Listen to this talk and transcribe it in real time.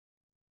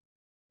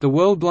The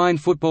World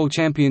Blind Football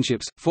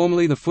Championships,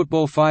 formerly the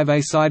Football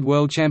 5A-side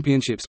World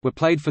Championships, were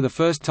played for the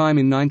first time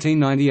in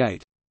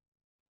 1998.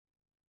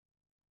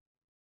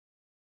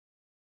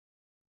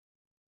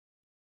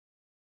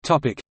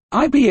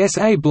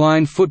 IBSA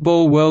Blind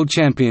Football World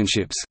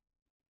Championships.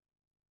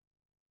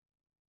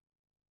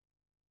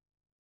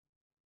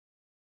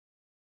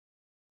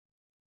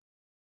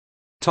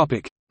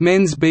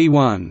 Men's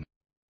B1.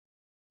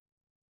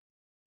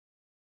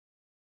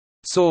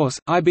 Source: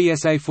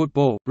 IBSA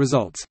Football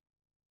results.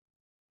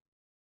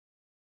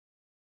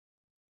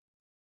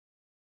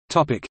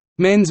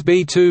 Men's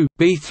B2,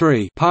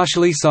 B3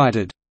 partially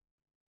cited.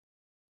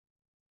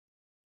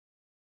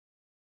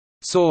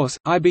 Source: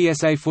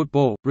 IBSA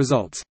Football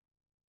results.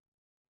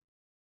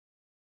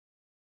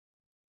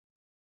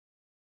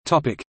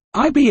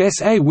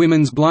 IBSA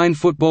Women's Blind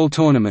Football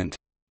Tournament.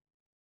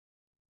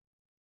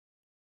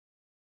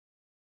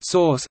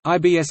 Source: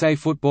 IBSA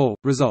Football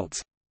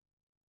results.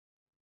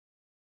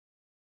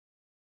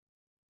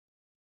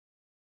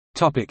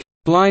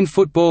 Blind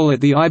football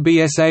at the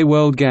IBSA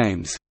World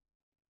Games.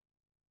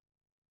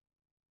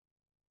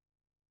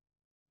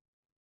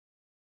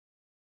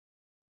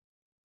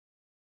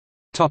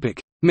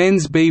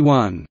 Men's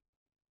B1.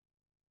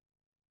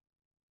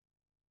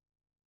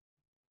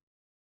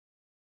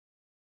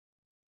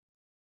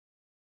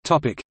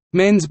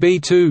 Men's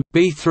B2,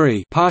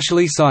 B3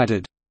 partially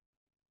cited.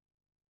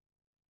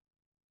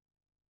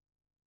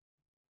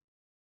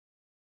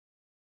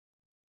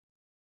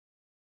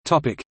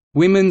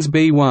 Women's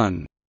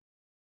B1.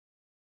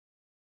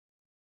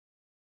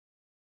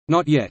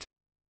 Not yet.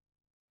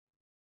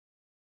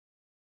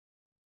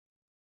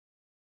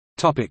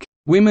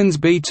 Women's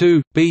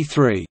B2,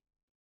 B3.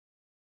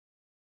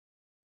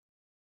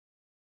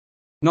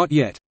 Not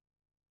yet.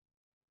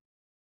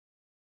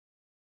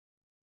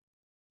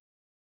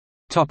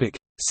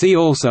 See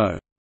also: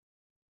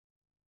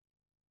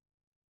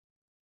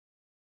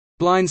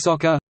 Blind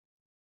soccer,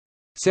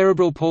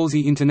 Cerebral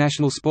Palsy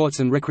International Sports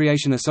and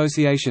Recreation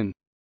Association,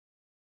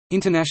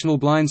 International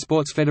Blind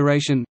Sports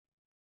Federation,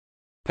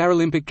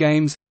 Paralympic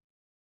Games,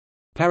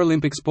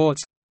 Paralympic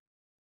Sports,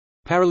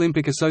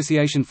 Paralympic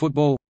Association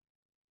Football,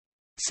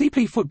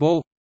 CP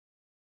Football,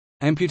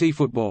 Amputee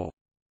Football.